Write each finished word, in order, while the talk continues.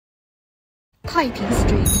太平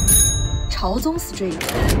Street, 潮宗 Street,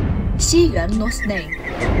 西园 North Lane.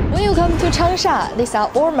 When you come to Changsha, these are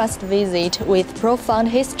all must visit with profound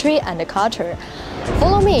history and culture.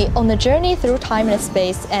 Follow me on a journey through time and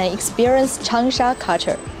space and experience Changsha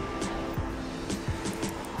culture.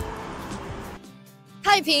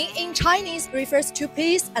 Taiping in Chinese refers to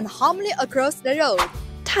peace and harmony across the road.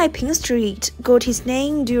 Taiping Street got its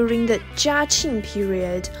name during the Jiaqing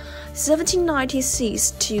period,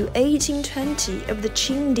 1796 to 1820 of the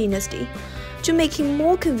Qing dynasty, to make it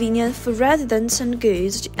more convenient for residents and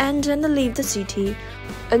goods to enter and leave the city.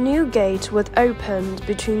 A new gate was opened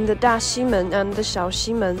between the Daximen and the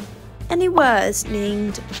Xiaoximen, and it was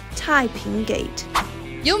named Taiping Gate.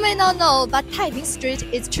 You may not know, but Taiping Street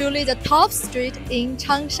is truly the top street in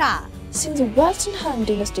Changsha. Since the Western Han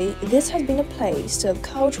Dynasty, this has been a place of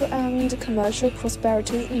cultural and commercial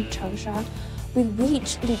prosperity in Changsha, with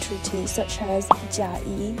rich literature such as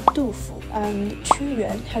Jiayi, Dufu, and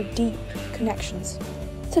Quyuan have deep connections.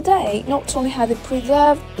 Today, not only has it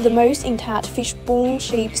preserved the most intact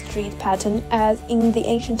fishbone-shaped street pattern as in the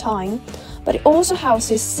ancient time, but it also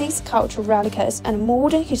houses 6 cultural relicas and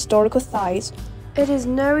modern historical sites. It is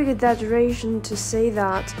no exaggeration to say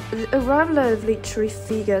that the arrival of literary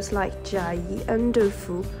figures like Jiayi and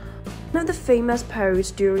Dufu, one of the famous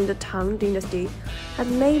poets during the Tang Dynasty,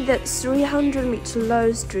 had made that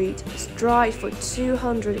 300-meter-long street stride for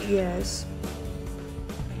 200 years.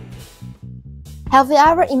 Have you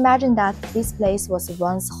ever imagined that this place was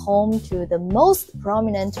once home to the most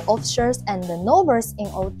prominent officers and nobles in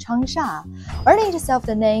old Changsha, earning itself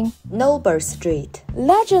the name Noble Street?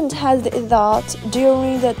 Legend has it that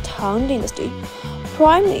during the Tang Dynasty,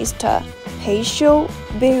 Prime Minister Pei Xiu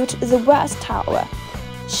built the West Tower,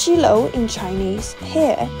 Shilo in Chinese,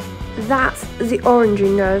 here. That's the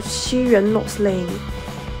origin of Xiyuan North Lane.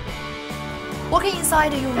 Walking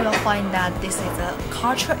inside, you will find that this is a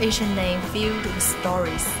cultural Asian name filled with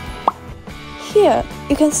stories. Here,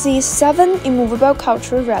 you can see 7 immovable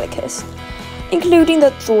cultural relicas, including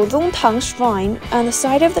the Zuozong Tang Shrine and the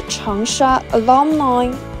site of the Changsha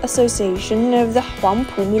Alumni Association of the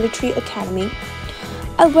Huangpu Military Academy,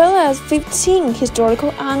 as well as 15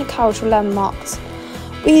 historical and cultural landmarks.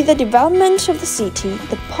 With the development of the city,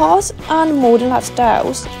 the past and modern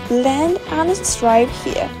lifestyles blend and thrive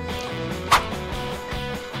here.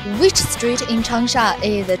 Which street in Changsha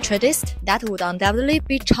is the trendiest? That would undoubtedly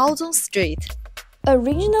be Chaozong Street.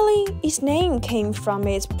 Originally, its name came from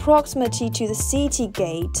its proximity to the city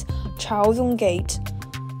gate, Chaozong Gate.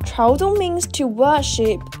 Chaozong means to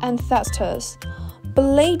worship ancestors, but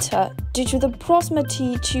later, due to the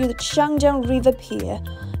proximity to the Xiangjiang River pier,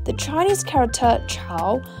 the Chinese character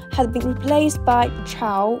Chao has been replaced by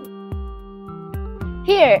Chao.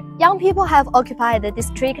 Here, young people have occupied the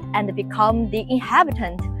district and become the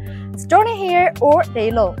inhabitant, strolling here all day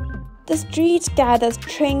long. The street gathers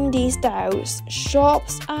trendy styles,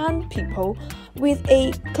 shops, and people, with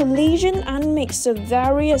a collision and mix of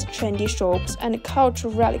various trendy shops and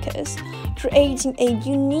cultural relicas, creating a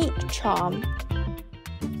unique charm.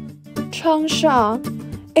 Changsha,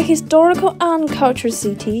 a historical and cultural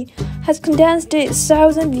city, has condensed its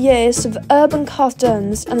thousands of years of urban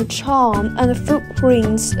customs and charm and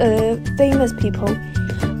footprints of famous people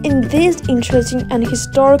in these interesting and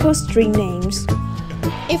historical street names.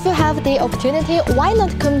 If you have the opportunity, why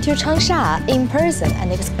not come to Changsha in person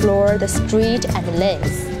and explore the street and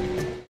lanes?